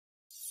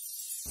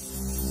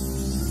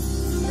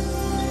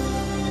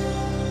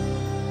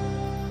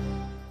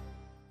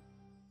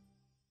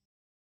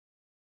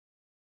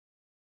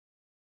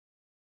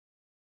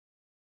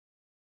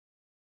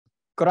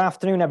Good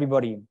afternoon,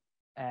 everybody.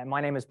 My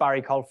name is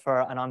Barry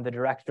Colfer, and I'm the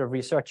Director of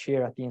Research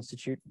here at the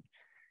Institute.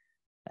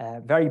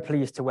 Very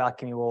pleased to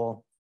welcome you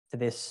all to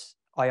this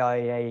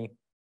IIEA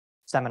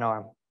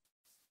seminar.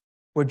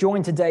 We're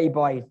joined today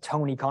by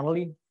Tony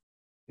Connelly,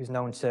 who's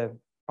known to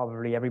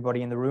probably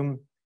everybody in the room,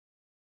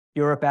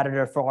 Europe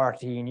editor for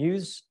RTE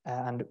News,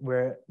 and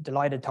we're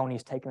delighted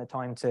Tony's taken the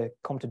time to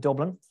come to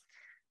Dublin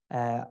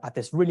at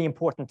this really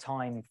important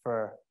time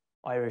for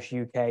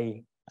Irish-UK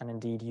and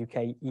indeed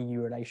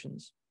UK-EU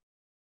relations.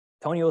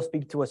 Tony will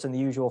speak to us in the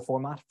usual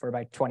format for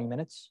about 20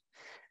 minutes,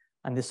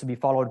 and this will be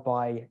followed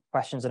by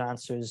questions and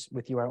answers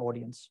with you, our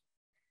audience.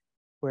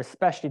 We're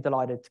especially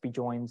delighted to be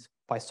joined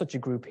by such a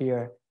group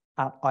here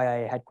at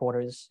IIEA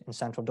headquarters in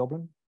central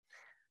Dublin.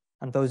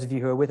 And those of you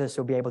who are with us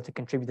will be able to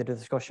contribute to the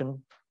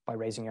discussion by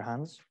raising your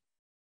hands.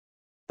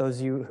 Those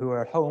of you who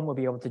are at home will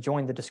be able to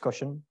join the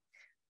discussion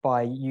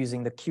by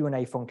using the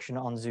Q&A function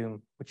on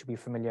Zoom, which will be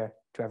familiar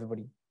to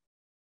everybody.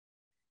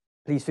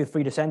 Please feel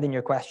free to send in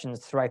your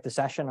questions throughout the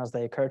session as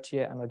they occur to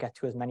you, and we'll get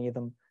to as many of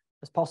them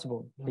as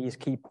possible. Please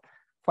keep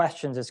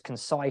questions as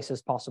concise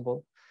as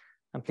possible,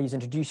 and please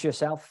introduce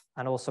yourself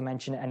and also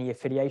mention any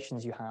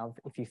affiliations you have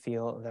if you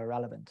feel they're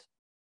relevant.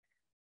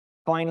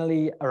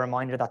 Finally, a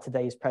reminder that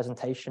today's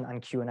presentation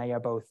and Q&A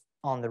are both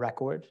on the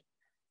record,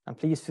 and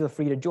please feel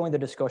free to join the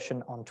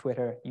discussion on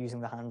Twitter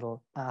using the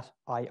handle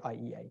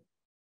 @IIEA.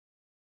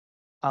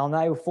 I'll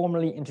now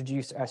formally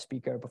introduce our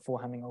speaker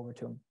before handing over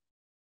to him.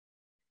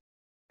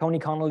 Tony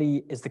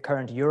Connelly is the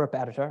current Europe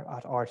editor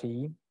at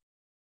RTE.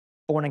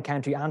 Born in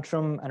County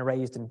Antrim and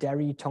raised in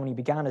Derry, Tony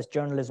began his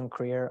journalism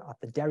career at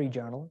the Derry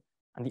Journal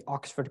and the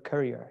Oxford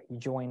Courier. He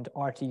joined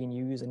RTE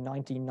News in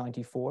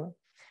 1994,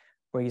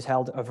 where he's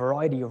held a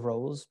variety of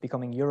roles,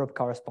 becoming Europe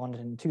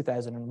correspondent in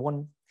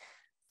 2001,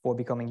 before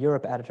becoming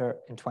Europe editor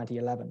in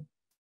 2011.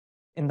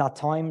 In that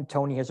time,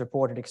 Tony has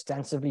reported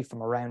extensively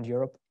from around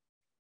Europe.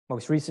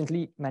 Most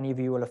recently, many of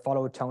you will have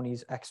followed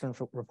Tony's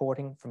excellent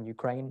reporting from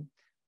Ukraine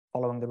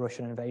following the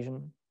Russian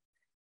invasion.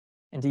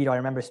 Indeed, I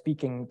remember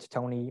speaking to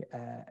Tony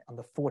on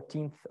the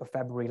 14th of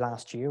February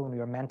last year when we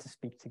were meant to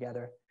speak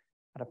together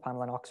at a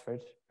panel in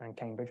Oxford, or in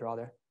Cambridge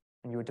rather,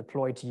 and you were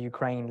deployed to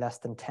Ukraine less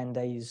than 10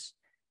 days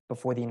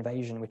before the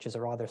invasion, which is a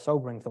rather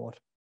sobering thought.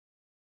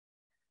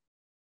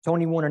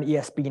 Tony won an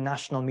ESB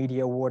National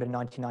Media Award in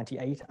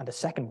 1998 and a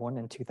second one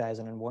in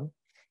 2001.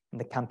 In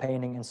the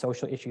campaigning and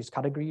social issues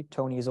category,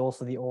 Tony is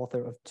also the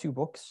author of 2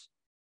 books,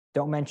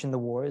 Don't Mention the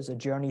Wars, A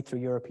Journey Through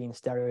European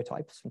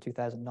Stereotypes from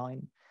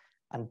 2009,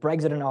 and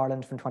Brexit and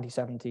Ireland from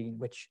 2017,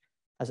 which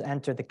has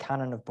entered the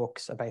canon of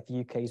books about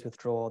the UK's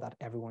withdrawal that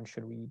everyone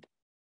should read.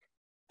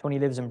 Tony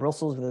lives in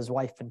Brussels with his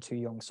wife and 2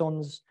 young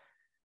sons.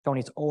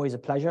 Tony, it's always a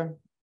pleasure.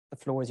 The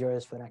floor is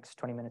yours for the next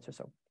 20 minutes or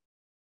so.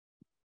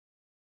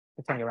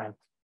 I'll turn you around.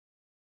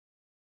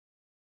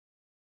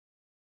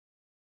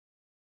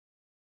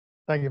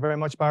 Thank you very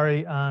much,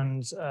 Barry,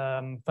 and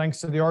thanks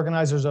to the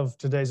organisers of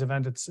today's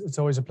event. It's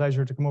always a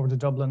pleasure to come over to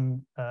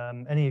Dublin,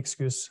 any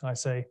excuse, I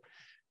say,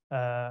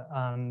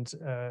 and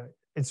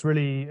it's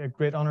really a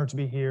great honour to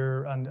be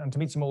here and to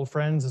meet some old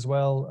friends as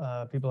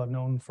well, people I've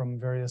known from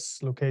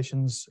various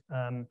locations.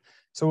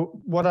 So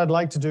what I'd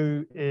like to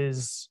do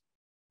is,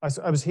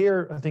 I was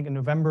here, I think, in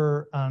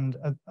November, and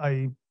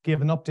I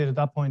gave an update at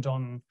that point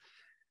on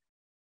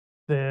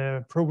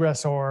the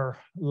progress or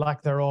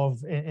lack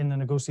thereof in the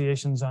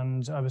negotiations,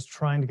 and I was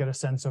trying to get a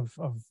sense of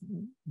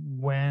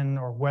when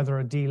or whether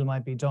a deal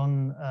might be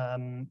done.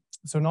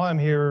 So now I'm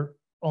here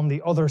on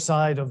the other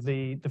side of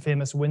the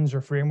famous Windsor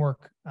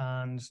Framework,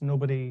 and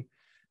nobody,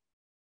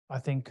 I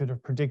think, could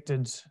have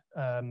predicted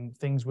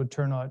things would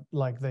turn out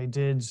like they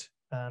did.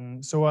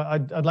 So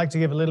I'd like to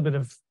give a little bit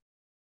of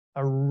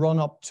a run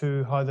up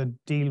to how the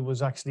deal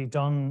was actually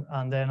done,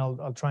 and then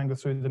I'll try and go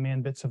through the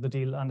main bits of the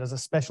deal. And as a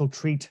special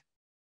treat,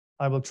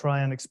 I will try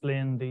and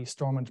explain the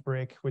Stormont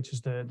break, which is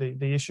the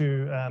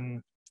issue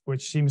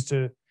which seems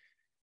to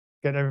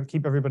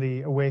keep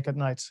everybody awake at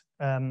night.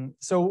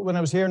 So when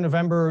I was here in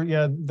November,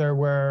 yeah,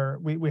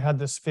 we had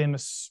this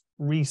famous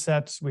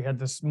reset. We had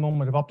this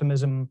moment of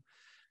optimism,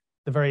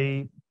 the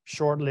very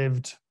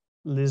short-lived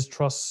Liz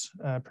Truss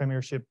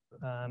premiership,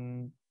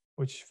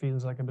 which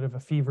feels like a bit of a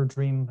fever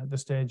dream at this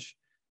stage.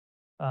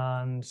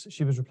 And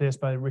she was replaced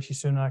by Rishi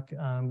Sunak.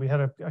 And we had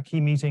a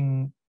key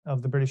meeting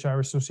of the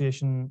British-Irish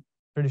Association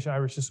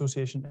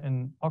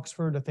in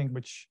Oxford, I think,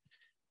 which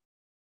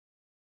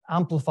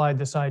amplified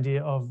this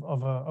idea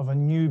of a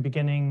new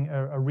beginning,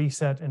 a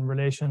reset in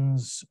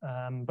relations.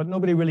 But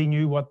nobody really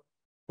knew what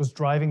was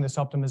driving this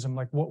optimism,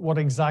 like what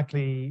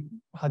exactly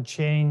had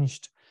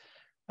changed.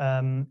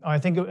 I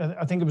think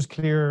it was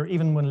clear,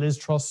 even when Liz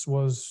Truss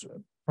was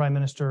Prime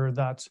Minister,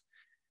 that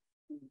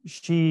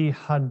she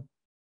had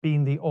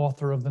been the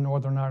author of the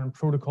Northern Ireland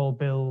Protocol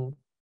Bill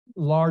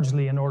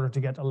largely in order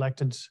to get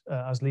elected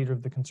as leader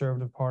of the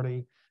Conservative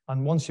Party.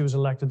 And once she was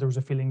elected, there was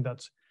a feeling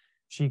that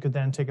she could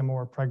then take a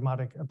more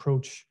pragmatic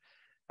approach.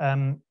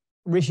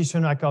 Rishi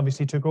Sunak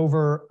obviously took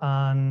over,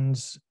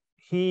 and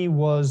he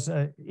was,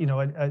 a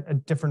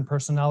different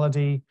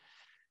personality.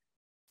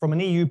 from an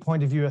EU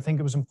point of view, I think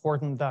it was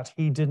important that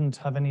he didn't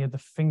have any of the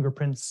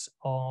fingerprints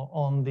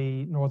on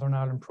the Northern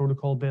Ireland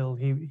Protocol Bill.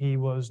 He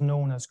was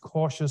known as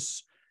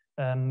cautious,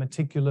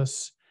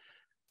 meticulous,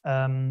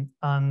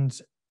 and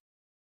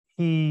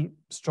he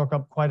struck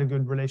up quite a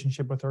good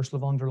relationship with Ursula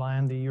von der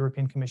Leyen, the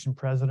European Commission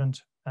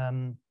President.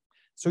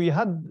 So you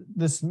had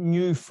this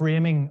new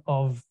framing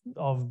of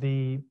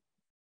the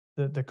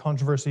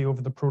controversy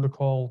over the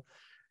protocol.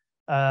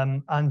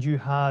 And you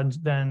had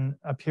then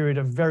a period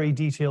of very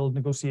detailed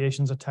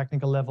negotiations at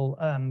technical level.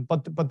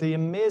 But the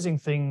amazing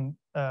thing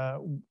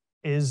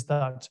is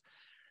that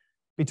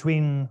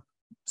between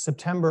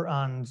September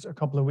and a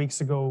couple of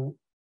weeks ago,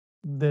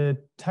 the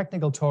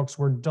technical talks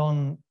were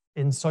done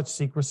in such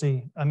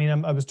secrecy. I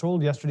mean, I was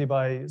told yesterday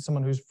by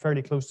someone who's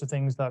fairly close to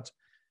things that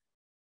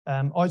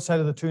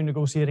outside of the two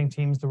negotiating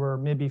teams, there were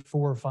maybe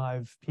 4 or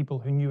 5 people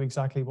who knew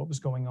exactly what was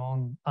going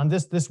on. And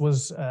this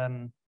was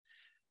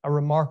a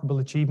remarkable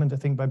achievement, I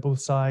think, by both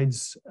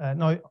sides.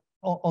 Now,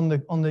 on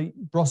the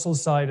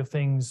Brussels side of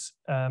things,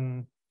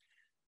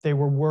 they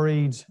were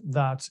worried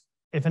that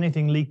if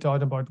anything leaked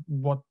out about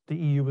what the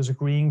EU was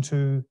agreeing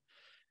to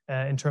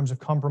in terms of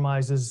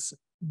compromises,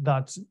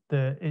 that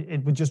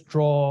it would just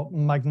draw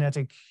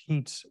magnetic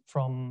heat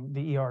from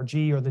the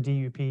ERG or the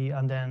DUP,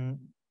 and then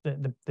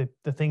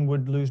the thing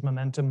would lose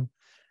momentum.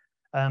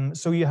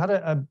 So you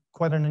had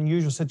quite an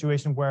unusual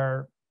situation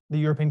where the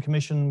European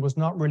Commission was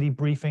not really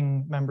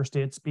briefing member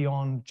states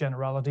beyond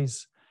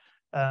generalities.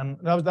 That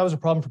was a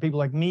problem for people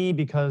like me,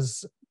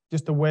 because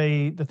just the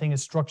way the thing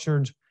is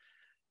structured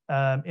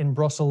in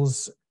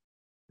Brussels,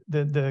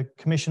 the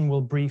Commission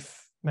will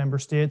brief member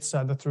states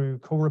either through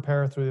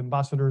co-repair, through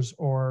ambassadors,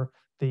 or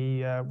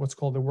the what's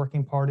called the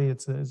working party.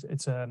 It's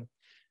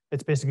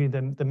basically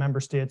the member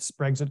states'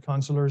 Brexit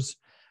councillors.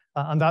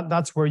 And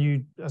that's where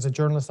you, as a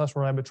journalist, that's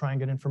where I would try and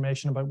get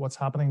information about what's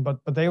happening. But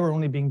they were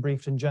only being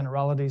briefed in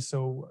generalities,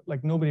 so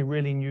like nobody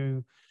really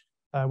knew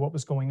what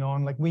was going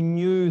on. Like we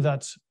knew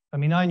that, I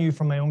mean, I knew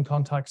from my own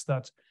contacts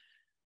that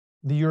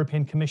the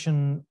European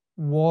Commission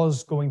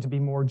was going to be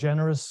more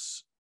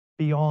generous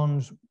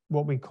beyond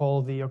what we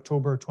call the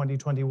October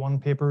 2021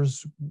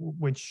 papers,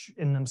 which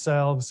in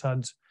themselves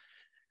had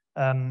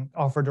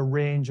offered a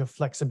range of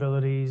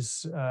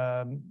flexibilities,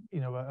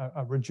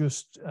 a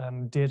reduced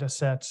data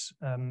set,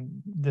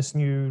 this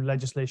new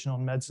legislation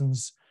on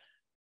medicines.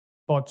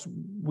 But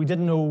we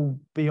didn't know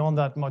beyond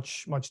that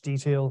much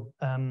detail.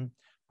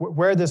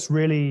 Where this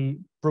really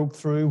broke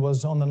through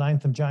was on the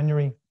 9th of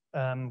January,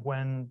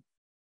 when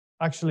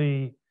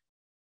actually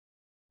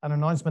an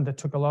announcement that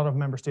took a lot of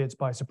member states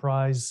by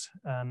surprise.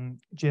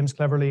 James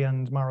Cleverly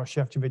and Maros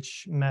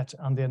Šefčovič met,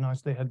 and they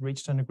announced they had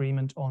reached an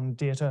agreement on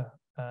data.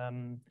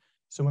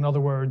 So in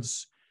other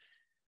words,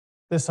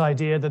 this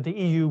idea that the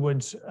EU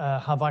would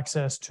have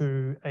access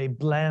to a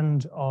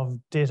blend of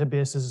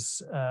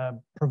databases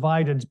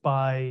provided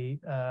by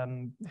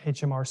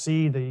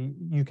HMRC, the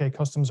UK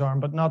Customs Arm,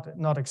 but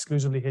not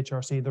exclusively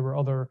HRC. There were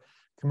other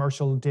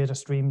commercial data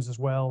streams as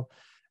well.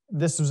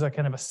 This was a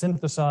kind of a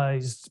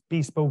synthesized,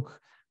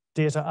 bespoke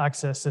data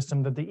access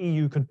system that the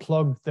EU could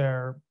plug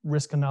their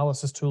risk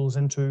analysis tools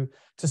into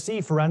to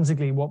see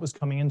forensically what was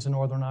coming into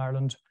Northern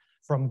Ireland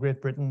from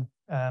Great Britain.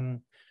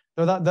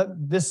 So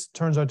this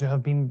turns out to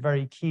have been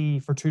very key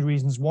for 2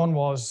 reasons. One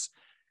was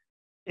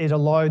it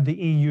allowed the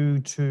EU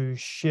to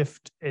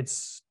shift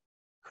its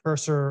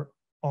cursor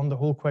on the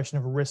whole question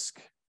of risk.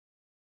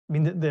 I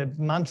mean, the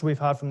mantra we've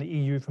had from the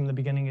EU from the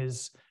beginning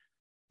is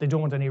they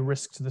don't want any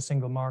risk to the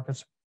single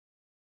market.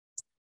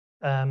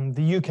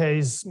 The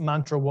UK's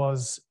mantra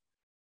was,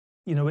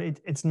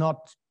 it's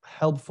not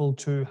helpful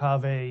to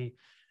have a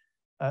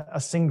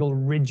single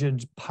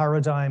rigid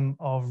paradigm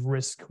of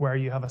risk where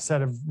you have a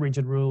set of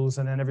rigid rules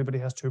and then everybody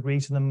has to agree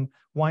to them.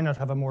 Why not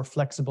have a more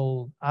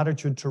flexible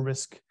attitude to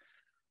risk,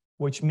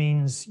 which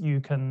means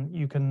you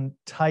can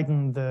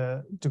tighten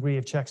the degree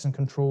of checks and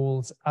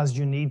controls as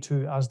you need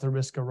to, as the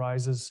risk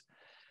arises.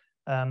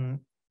 And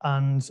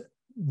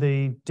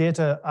the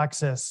data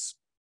access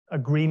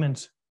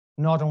agreement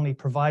not only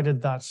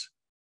provided that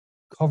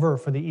cover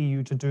for the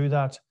EU to do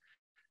that,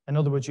 in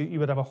other words, you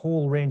would have a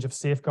whole range of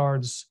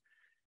safeguards,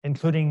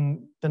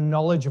 including the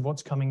knowledge of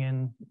what's coming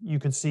in. You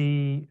could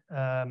see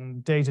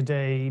day to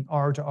day,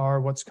 hour to hour,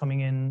 what's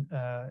coming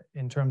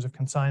in terms of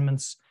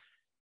consignments.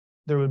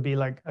 There would be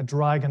like a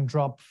drag and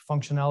drop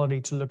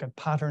functionality to look at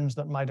patterns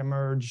that might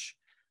emerge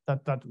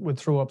that would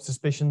throw up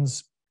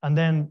suspicions. And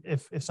then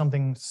if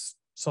something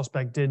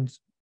suspect did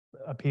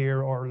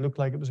appear or look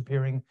like it was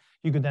appearing,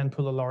 you could then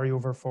pull a lorry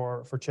over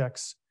for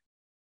checks.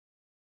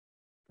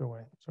 Go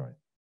away, sorry.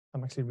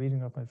 I'm actually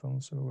reading off my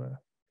phone, so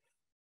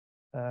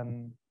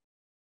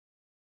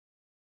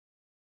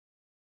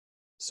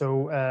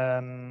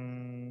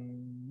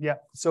yeah,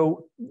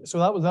 so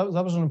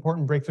that was an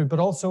important breakthrough. But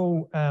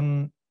also,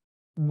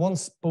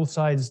 once both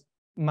sides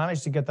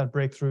managed to get that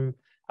breakthrough,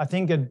 I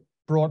think it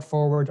brought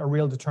forward a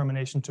real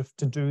determination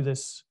to do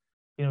this.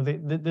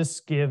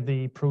 This gave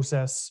the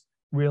process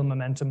real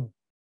momentum.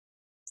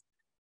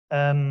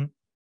 I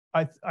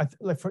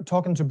like, for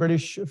talking to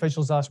British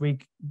officials last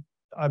week,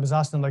 I was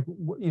asking, like,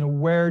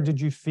 where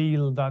did you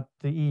feel that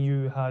the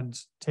EU had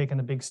taken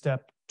a big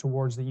step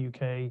towards the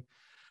UK?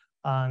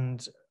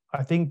 And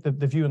I think that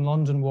the view in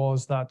London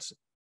was that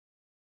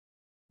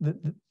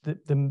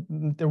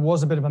there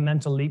was a bit of a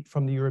mental leap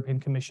from the European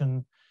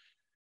Commission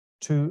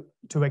to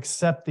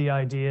accept the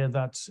idea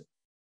that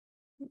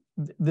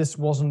this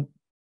wasn't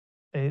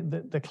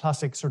the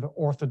classic sort of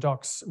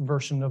orthodox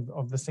version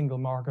of the single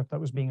market that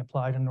was being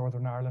applied in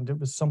Northern Ireland. It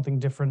was something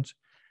different.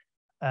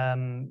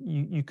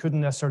 You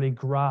couldn't necessarily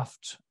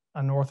graft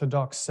an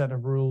orthodox set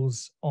of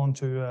rules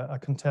onto a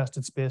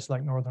contested space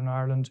like Northern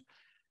Ireland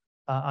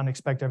and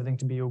expect everything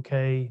to be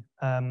okay.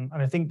 And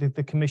I think that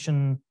the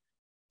Commission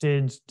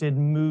did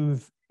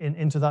move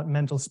into that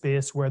mental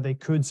space where they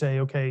could say,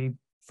 okay,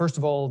 first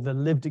of all, the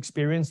lived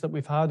experience that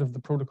we've had of the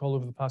protocol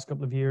over the past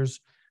couple of years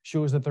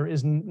shows that there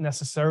isn't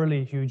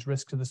necessarily a huge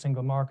risk to the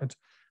single market.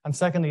 And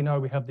secondly, now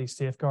we have these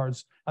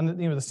safeguards, and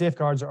the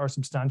safeguards are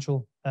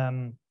substantial.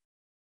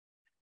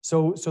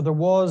 So there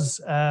was,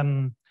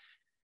 but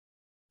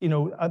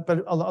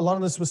a lot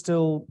of this was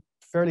still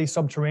fairly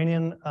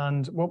subterranean.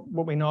 And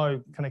what we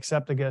now can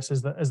accept, I guess,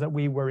 is that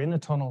we were in a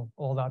tunnel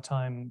all that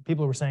time.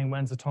 People were saying,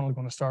 when's the tunnel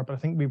going to start? But I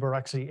think we were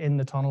actually in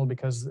the tunnel,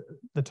 because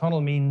the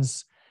tunnel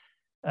means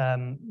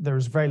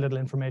there's very little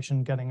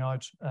information getting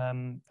out.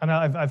 And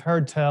I've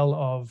heard tell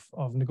of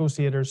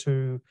negotiators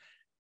who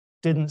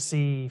didn't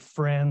see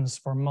friends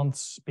for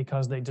months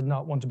because they did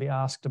not want to be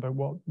asked about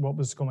what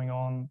was going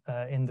on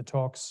in the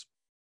talks.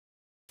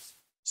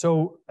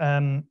 So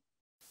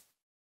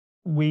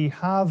we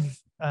have,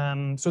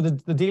 so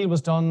the deal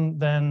was done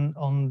then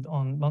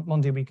on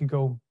Monday a week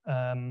ago,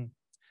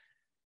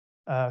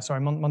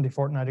 Monday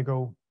fortnight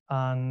ago,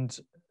 and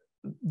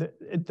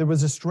there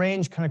was a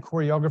strange kind of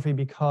choreography,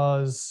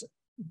 because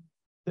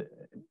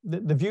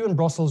the view in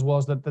Brussels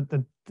was that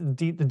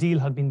the deal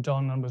had been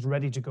done and was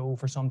ready to go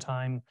for some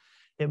time.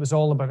 It was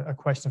all about a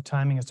question of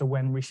timing as to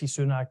when Rishi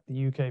Sunak,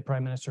 the UK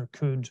Prime Minister,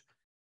 could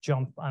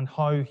jump and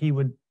how he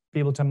would be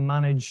able to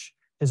manage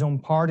his own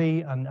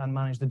party and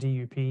manage the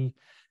DUP.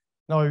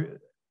 Now,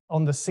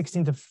 on the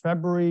 16th of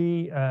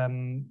February,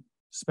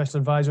 special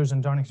advisors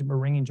in Downing Street were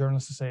ringing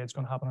journalists to say it's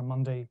going to happen on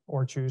Monday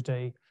or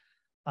Tuesday.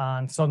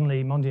 And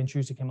suddenly Monday and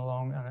Tuesday came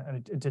along and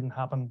it didn't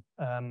happen.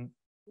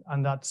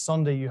 And that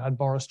Sunday you had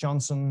Boris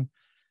Johnson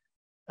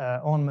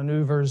on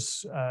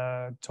manoeuvres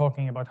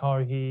talking about how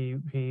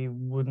he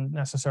wouldn't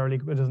necessarily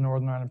get rid of the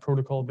Northern Ireland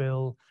Protocol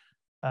Bill.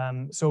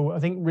 So I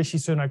think Rishi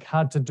Sunak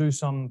had to do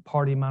some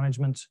party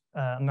management,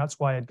 and that's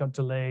why it got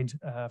delayed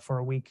for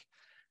a week.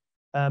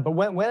 But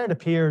when it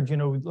appeared,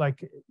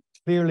 like,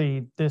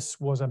 clearly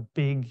this was a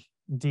big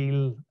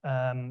deal.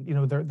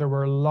 There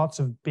were lots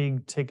of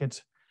big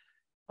ticket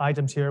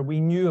items here.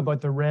 We knew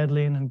about the red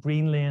lane and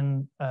green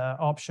lane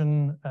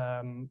option,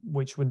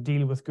 which would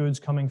deal with goods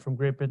coming from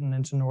Great Britain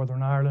into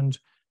Northern Ireland.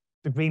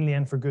 The green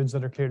lane for goods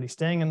that are clearly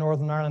staying in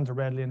Northern Ireland, the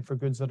red lane for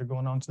goods that are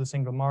going on to the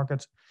single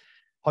market.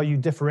 How you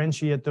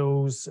differentiate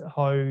those,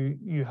 how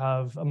you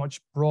have a much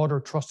broader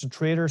trusted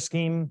trader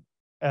scheme,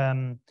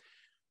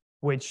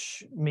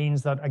 which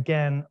means that,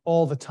 again,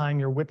 all the time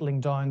you're whittling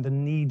down the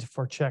need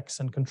for checks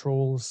and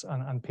controls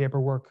and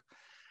paperwork.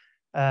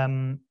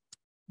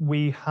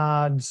 We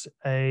had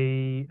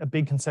a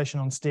big concession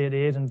on state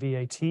aid and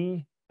VAT,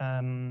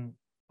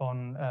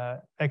 on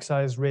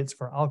excise rates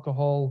for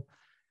alcohol.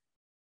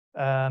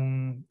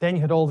 Then you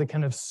had all the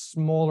kind of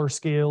smaller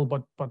scale,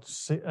 but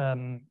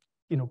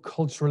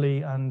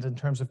culturally and in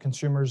terms of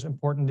consumers,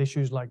 important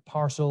issues like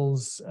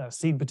parcels,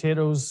 seed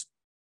potatoes,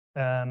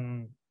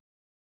 plants.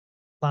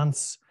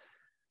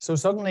 So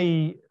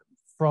suddenly,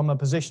 from a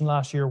position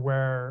last year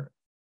where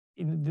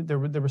there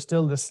was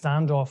still this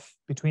standoff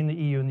between the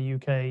EU and the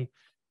UK,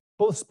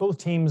 both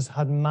teams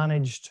had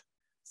managed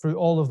through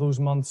all of those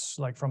months,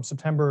 like from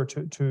September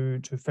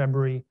to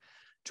February,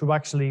 to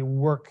actually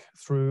work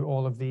through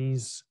all of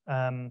these.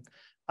 And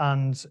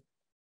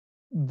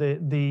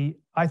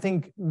I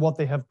think what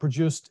they have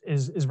produced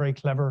is very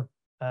clever.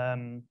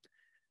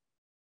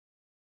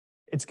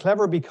 It's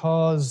clever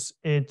because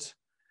it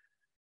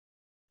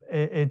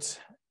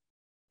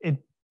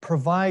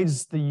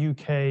provides the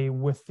UK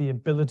with the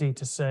ability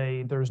to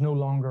say there's no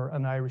longer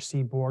an Irish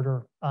Sea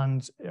border,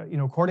 and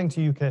according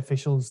to UK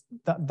officials,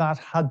 that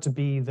had to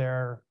be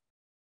their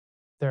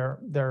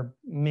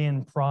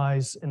main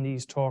prize in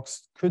these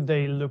talks. Could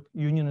they look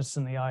unionists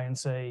in the eye and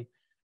say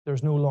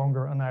there's no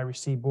longer an Irish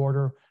Sea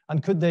border?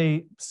 And could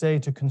they say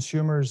to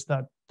consumers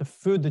that the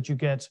food that you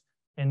get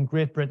in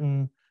Great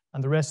Britain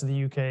and the rest of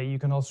the UK, you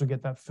can also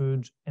get that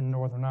food in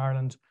Northern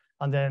Ireland?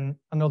 And then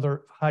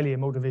another highly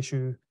emotive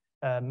issue,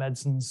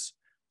 medicines.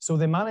 So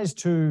they managed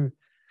to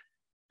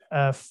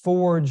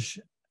forge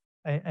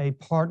a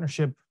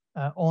partnership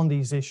on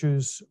these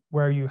issues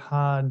where you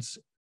had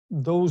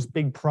those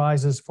big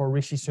prizes for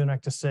Rishi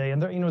Sunak to say,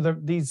 and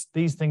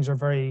these things are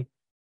very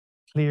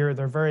clear.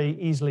 They're very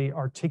easily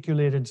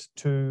articulated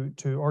to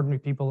ordinary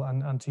people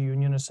and to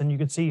unionists. And you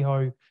could see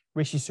how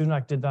Rishi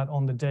Sunak did that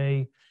on the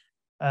day.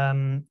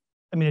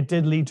 I mean, it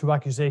did lead to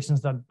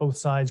accusations that both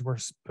sides were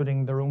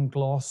putting their own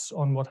gloss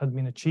on what had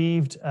been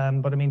achieved.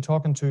 But I mean,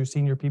 talking to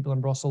senior people in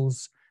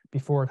Brussels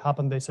before it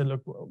happened, they said,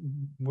 look,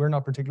 we're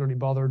not particularly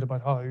bothered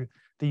about how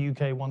the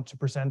UK want to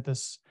present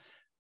this.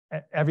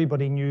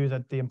 Everybody knew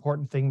that the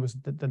important thing was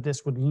that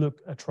this would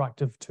look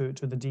attractive to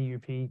the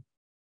DUP.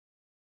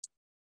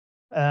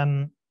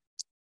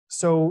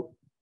 So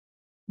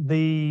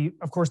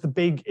of course, the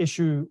big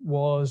issue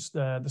was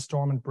the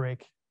Stormont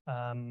break.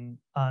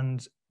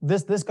 And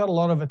this got a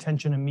lot of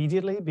attention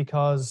immediately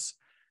because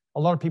a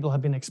lot of people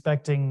had been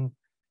expecting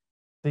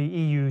the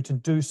EU to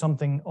do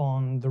something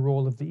on the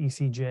role of the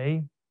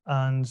ECJ.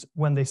 And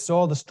when they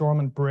saw the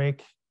Stormont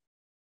break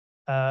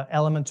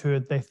element to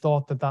it, they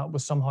thought that that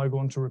was somehow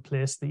going to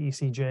replace the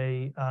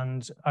ECJ.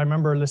 And I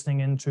remember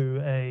listening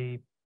into a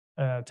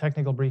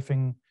technical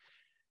briefing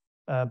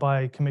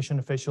by Commission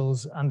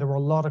officials, and there were a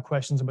lot of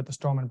questions about the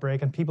Stormont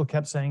break, and people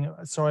kept saying,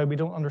 sorry, we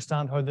don't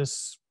understand how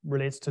this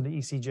relates to the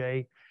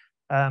ECJ.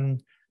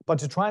 But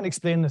to try and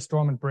explain the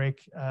Stormont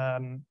break,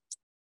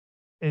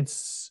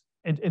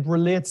 it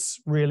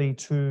relates really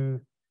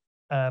to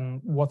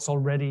what's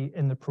already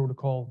in the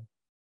protocol.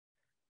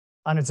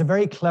 And it's a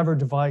very clever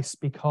device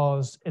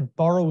because it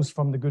borrows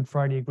from the Good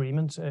Friday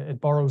Agreement. It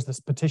borrows this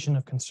petition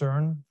of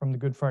concern from the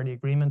Good Friday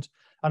Agreement.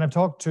 And I've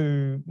talked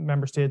to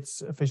member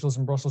states officials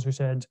in Brussels who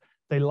said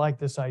they like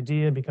this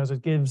idea because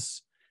it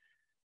gives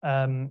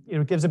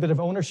it gives a bit of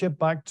ownership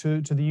back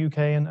to the UK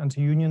and to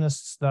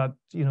unionists that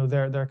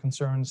their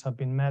concerns have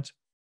been met.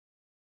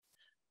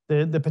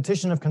 The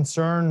petition of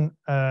concern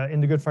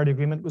in the Good Friday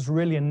Agreement was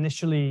really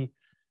initially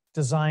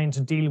designed to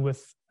deal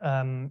with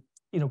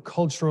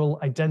cultural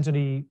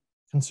identity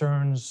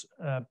concerns,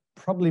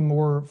 probably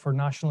more for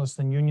nationalists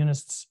than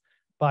unionists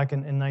back in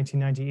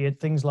 1998.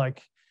 Things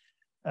like,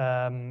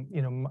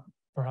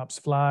 perhaps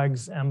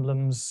flags,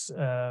 emblems,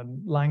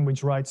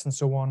 language rights, and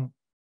so on.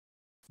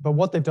 But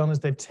what they've done is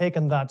they've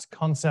taken that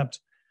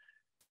concept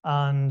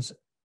and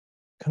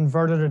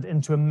converted it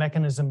into a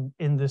mechanism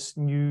in this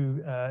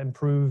new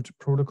improved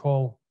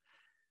protocol.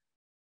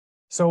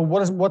 So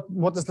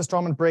what does the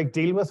Stormont break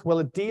deal with? Well,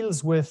 it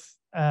deals with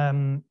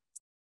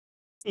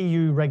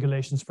EU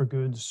regulations for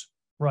goods.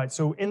 Right,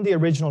 so in the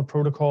original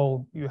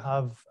protocol, you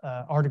have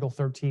Article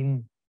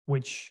 13,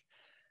 which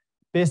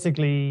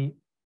basically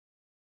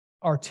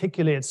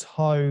articulates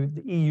how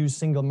the EU's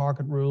single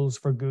market rules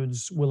for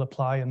goods will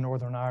apply in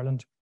Northern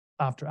Ireland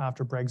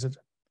after Brexit.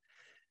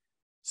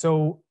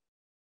 So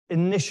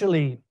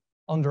initially,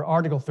 under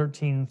Article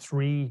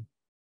 13.3,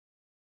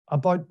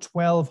 about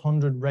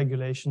 1,200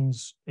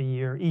 regulations a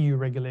year, EU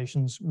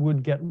regulations,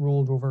 would get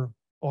rolled over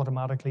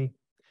automatically,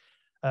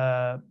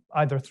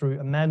 either through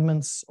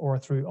amendments or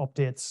through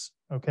updates.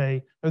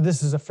 Okay, now,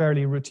 this is a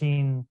fairly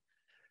routine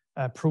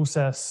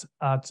process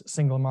at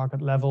single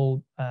market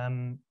level.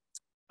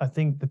 I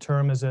think the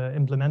term is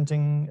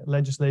implementing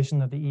legislation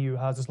that the EU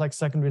has. It's like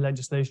secondary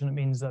legislation. It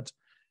means that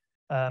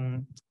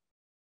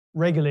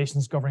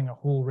regulations governing a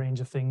whole range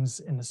of things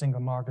in the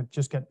single market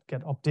just get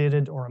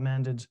updated or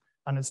amended,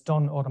 and it's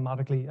done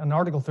automatically. And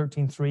Article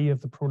 13.3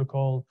 of the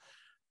protocol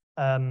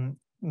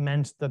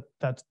meant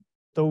that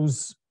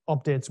those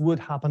updates would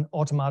happen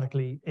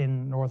automatically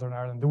in Northern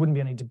Ireland. There wouldn't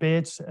be any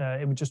debate.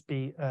 It would just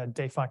be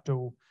de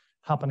facto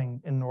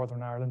happening in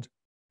Northern Ireland.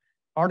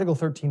 Article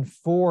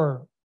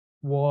 13.4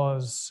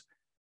 was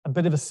a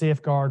bit of a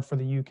safeguard for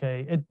the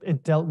UK.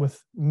 It dealt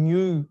with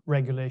new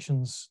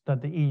regulations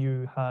that the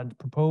EU had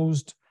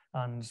proposed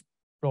and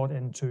brought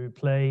into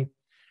play.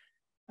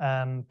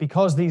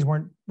 Because these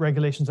weren't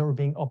regulations that were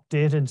being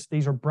updated,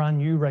 these are brand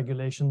new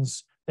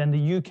regulations, then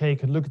the UK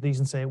could look at these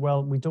and say,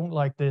 well, we don't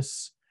like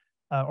this,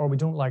 or we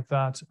don't like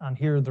that, and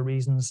here are the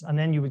reasons. And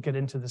then you would get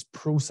into this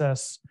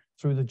process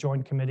through the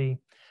joint committee.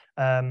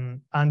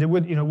 And it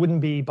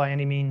wouldn't be by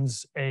any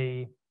means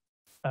a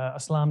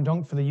slam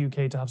dunk for the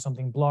UK to have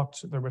something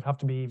blocked. There would have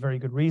to be very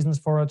good reasons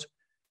for it.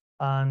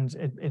 And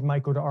it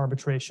might go to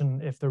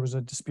arbitration if there was a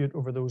dispute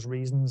over those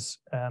reasons.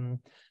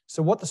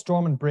 So what the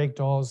Stormont break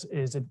does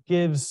is it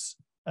gives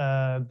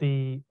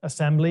the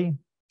Assembly,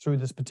 through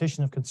this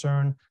petition of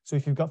concern, so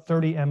if you've got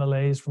 30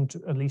 MLAs from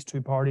at least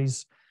two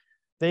parties,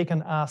 they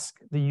can ask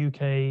the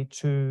UK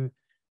to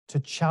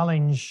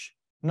challenge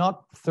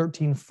not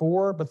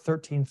 13.4, but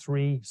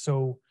 13.3.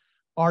 So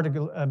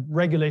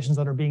regulations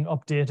that are being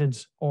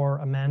updated or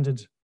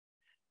amended.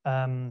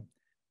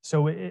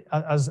 So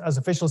as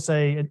officials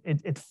say,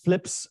 it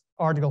flips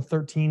Article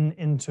 13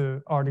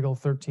 into Article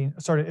 13.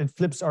 Sorry, it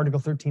flips Article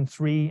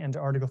 13.3 into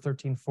Article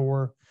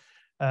 13.4.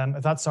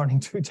 If that's sounding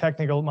too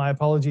technical, my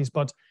apologies.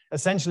 But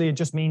essentially, it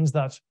just means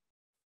that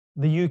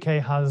the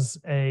UK has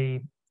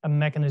a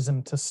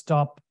mechanism to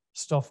stop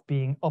stuff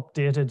being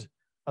updated,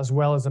 as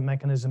well as a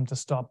mechanism to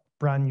stop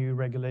brand new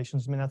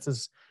regulations. I mean, that's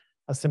as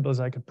simple as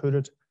I could put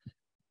it.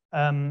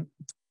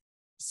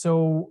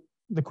 So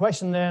the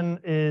question then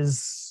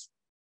is,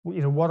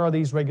 what are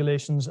these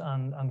regulations,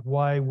 and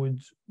why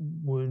would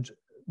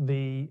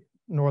the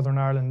Northern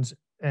Ireland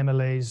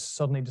MLAs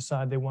suddenly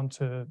decide they want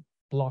to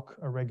block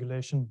a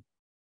regulation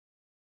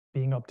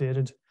being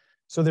updated?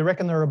 So they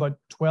reckon there are about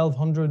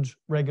 1,200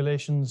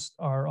 regulations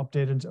are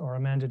updated or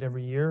amended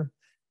every year.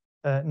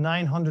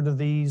 900 of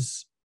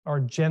these are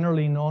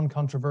generally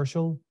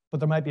non-controversial, but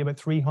there might be about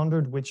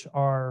 300 which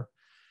are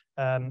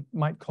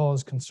might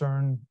cause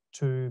concern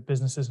to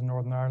businesses in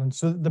Northern Ireland.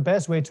 So the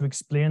best way to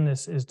explain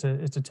this is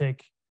to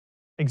take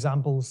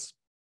examples.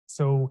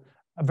 So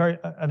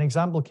an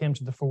example came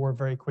to the fore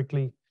very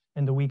quickly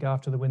in the week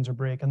after the Windsor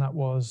break, and that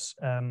was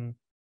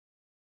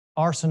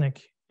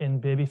arsenic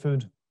in baby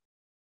food.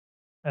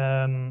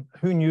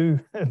 Who knew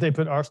they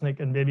put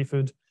arsenic in baby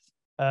food?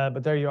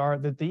 But there you are.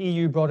 The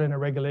EU brought in a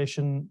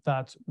regulation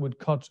that would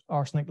cut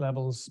arsenic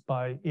levels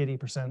by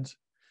 80%.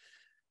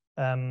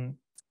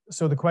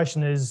 So the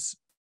question is,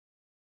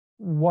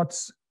 what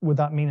would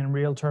that mean in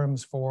real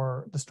terms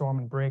for the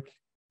Stormont break?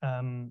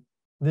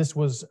 This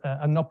was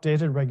an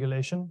updated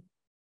regulation.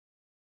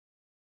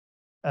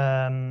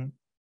 I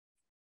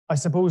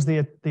suppose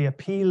the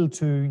appeal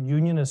to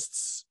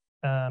unionists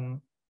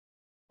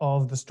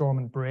of the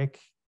Stormont break,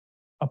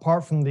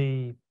 apart from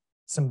the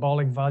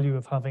symbolic value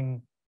of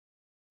having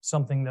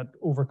something that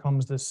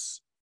overcomes this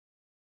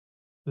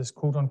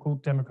quote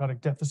unquote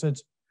democratic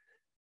deficit,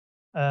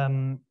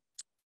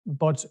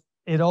 but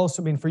it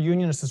also, I mean, for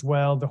unionists as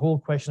well, the whole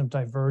question of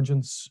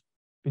divergence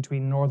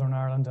between Northern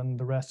Ireland and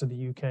the rest of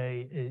the UK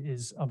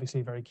is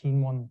obviously a very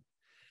keen one.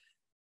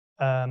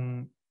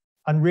 And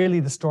really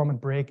the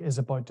Stormont break is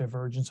about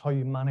divergence, how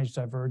you manage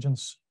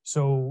divergence.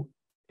 So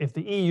if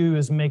the EU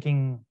is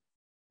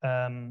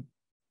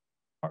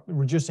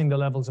reducing the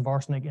levels of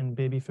arsenic in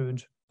baby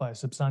food by a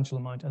substantial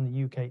amount and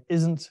the UK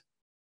isn't,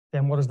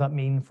 then what does that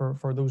mean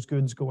for those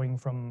goods going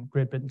from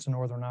Great Britain to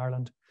Northern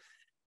Ireland?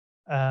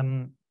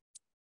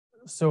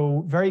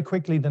 So very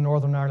quickly, the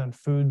Northern Ireland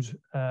food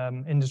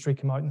industry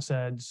came out and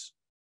said,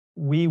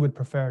 we would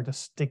prefer to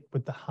stick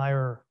with the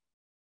higher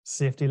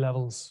safety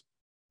levels.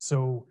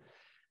 So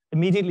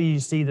immediately you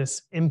see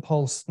this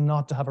impulse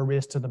not to have a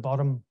race to the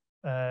bottom.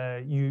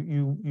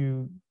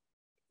 In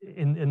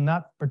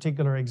that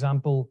particular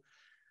example,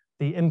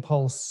 the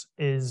impulse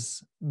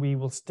is we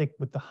will stick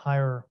with the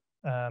higher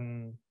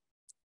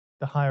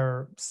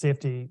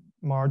safety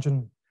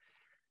margin.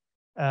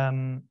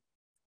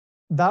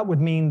 That would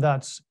mean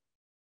that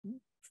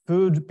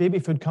baby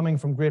food coming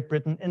from Great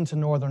Britain into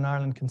Northern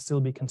Ireland can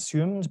still be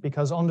consumed,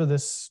 because under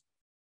this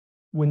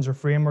Windsor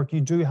Framework, you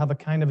do have a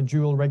kind of a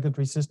dual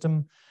regulatory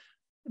system.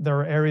 There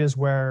are areas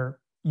where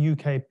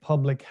UK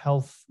public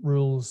health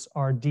rules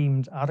are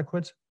deemed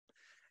adequate.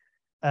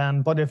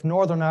 But if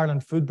Northern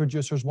Ireland food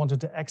producers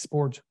wanted to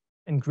export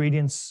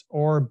ingredients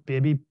or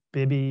baby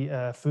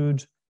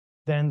food,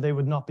 then they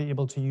would not be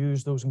able to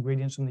use those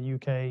ingredients in the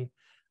UK,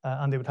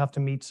 and they would have to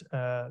meet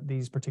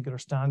these particular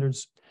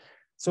standards.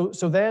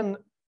 So then,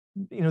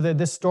 you know,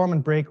 this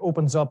Stormont break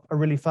opens up a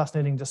really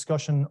fascinating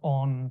discussion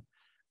on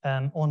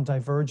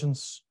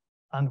divergence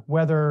and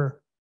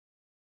whether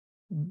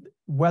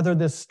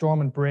this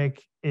Stormont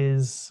break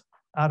is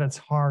at its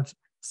heart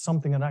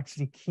something that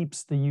actually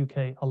keeps the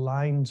UK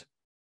aligned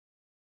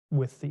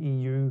with the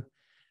EU,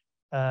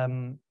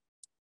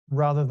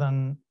 rather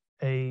than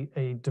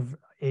a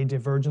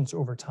divergence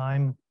over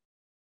time.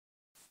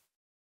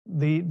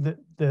 The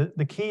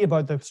key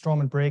about the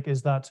Stormont break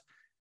is that,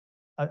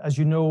 as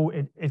you know,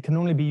 it can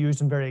only be used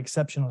in very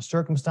exceptional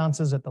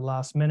circumstances at the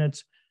last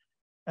minute.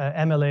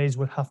 MLAs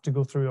would have to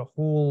go through a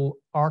whole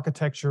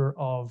architecture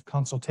of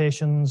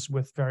consultations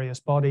with various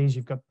bodies.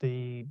 You've got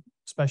the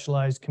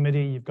specialized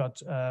committee, you've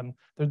got,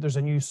 there's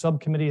a new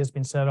subcommittee has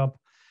been set up.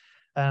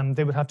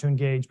 They would have to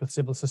engage with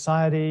civil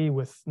society,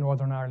 with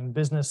Northern Ireland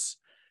business.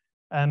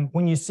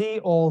 When you see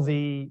all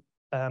the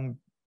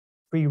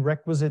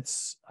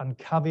prerequisites and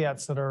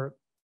caveats that are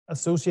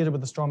associated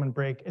with the Stormont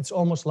break, it's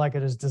almost like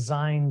it is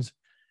designed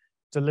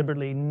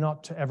deliberately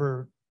not to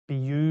ever be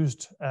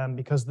used,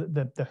 because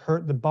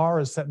the bar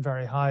is set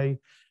very high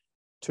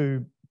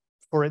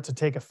for it to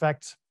take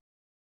effect,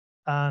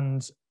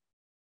 and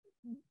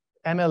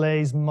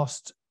MLAs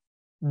must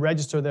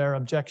register their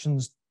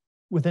objections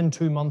within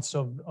 2 months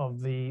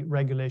of the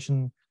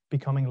regulation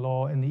becoming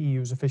law in the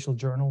EU's official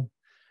journal.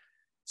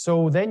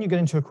 So then you get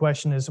into a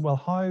question is, well,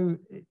 how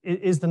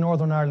is the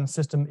Northern Ireland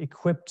system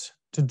equipped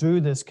to do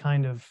this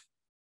kind of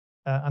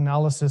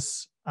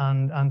analysis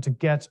and to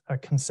get a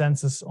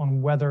consensus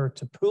on whether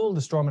to pull the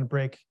Stormont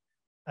break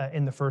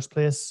in the first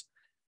place?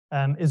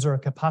 Is there a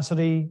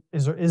capacity?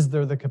 Is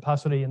there the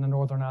capacity in the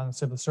Northern Ireland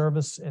Civil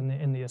Service,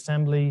 in the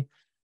Assembly,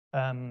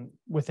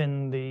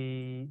 within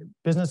the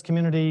business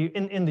community,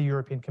 in the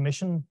European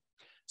Commission?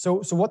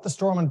 So what the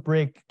Stormont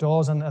break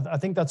does, and I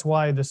think that's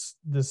why this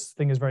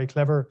thing is very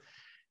clever,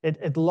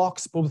 it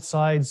locks both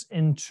sides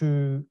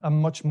into a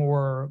much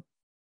more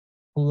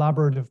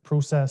collaborative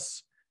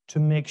process to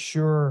make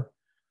sure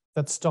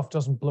that stuff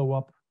doesn't blow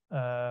up.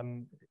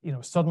 You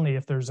know, suddenly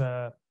if there's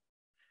a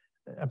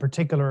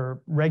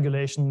particular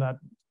regulation that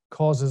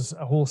causes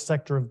a whole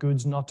sector of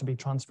goods not to be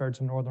transferred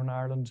to Northern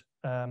Ireland,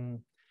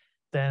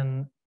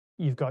 then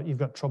you've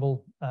got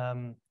trouble.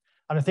 And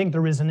I think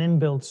there is an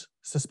inbuilt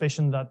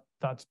suspicion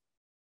that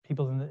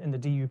people in the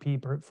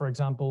DUP, for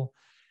example,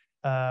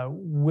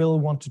 will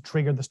want to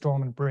trigger the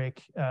storm and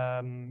break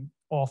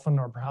often,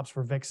 or perhaps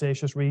for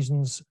vexatious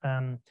reasons.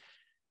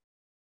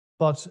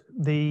 But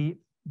the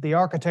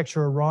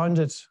architecture around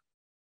it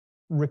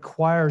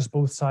requires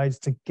both sides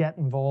to get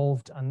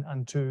involved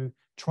and to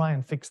try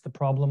and fix the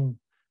problem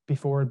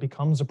before it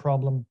becomes a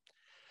problem.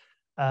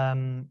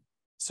 And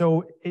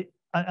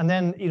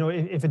then, you know,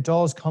 if it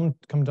does come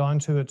down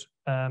to it,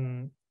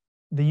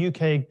 the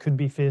UK could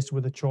be faced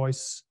with a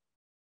choice.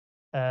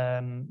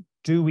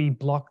 Do we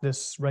block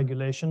this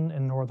regulation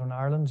in Northern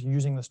Ireland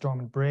using the storm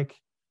and break?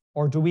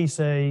 Or do we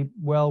say,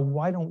 well,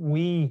 why don't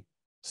we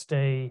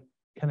stay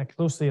kind of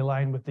closely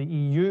aligned with the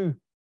EU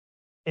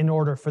in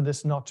order for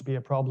this not to be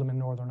a problem in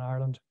Northern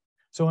Ireland?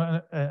 So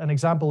an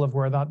example of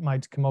where that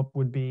might come up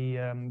would be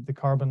the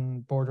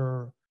Carbon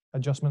Border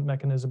Adjustment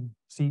Mechanism,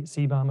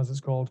 CBAM as it's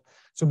called.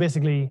 So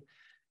basically,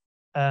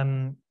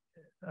 a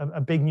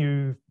big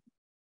new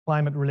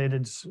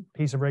climate-related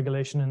piece of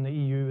regulation in the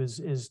EU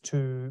is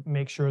to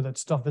make sure that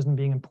stuff isn't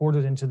being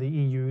imported into the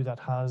EU that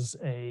has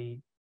a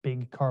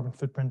big carbon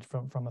footprint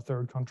from a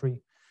third country.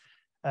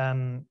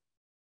 Could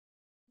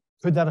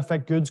that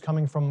affect goods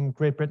coming from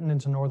Great Britain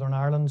into Northern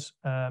Ireland?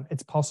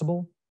 It's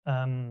possible.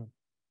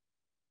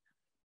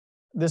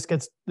 This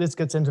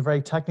gets into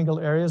very technical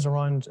areas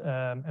around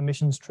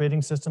emissions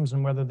trading systems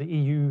and whether the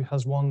EU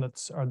has one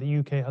or the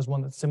UK has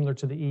one that's similar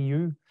to the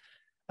EU.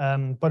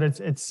 But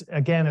it's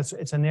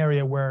an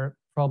area where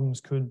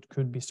problems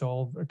could be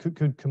solved, or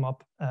could come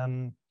up.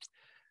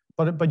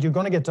 But you're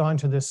going to get down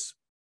to this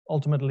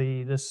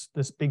ultimately, this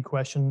big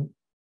question: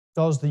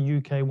 does the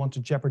UK want to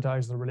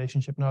jeopardize the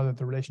relationship now that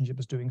the relationship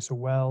is doing so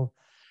well?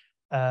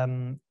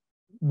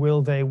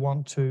 Will they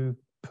want to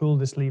pull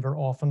this lever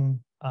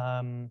often,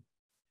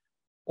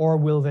 or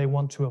will they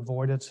want to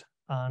avoid it?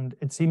 And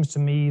it seems to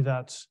me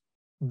that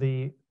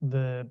the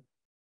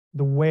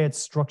way it's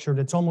structured,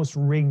 it's almost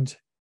rigged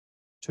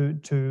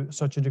to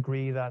such a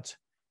degree that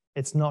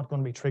it's not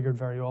going to be triggered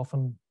very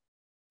often,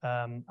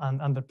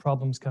 and the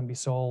problems can be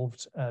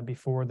solved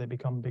before they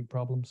become big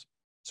problems.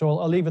 So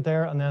I'll leave it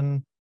there, and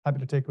then happy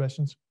to take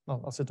questions.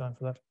 I'll sit down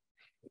for that.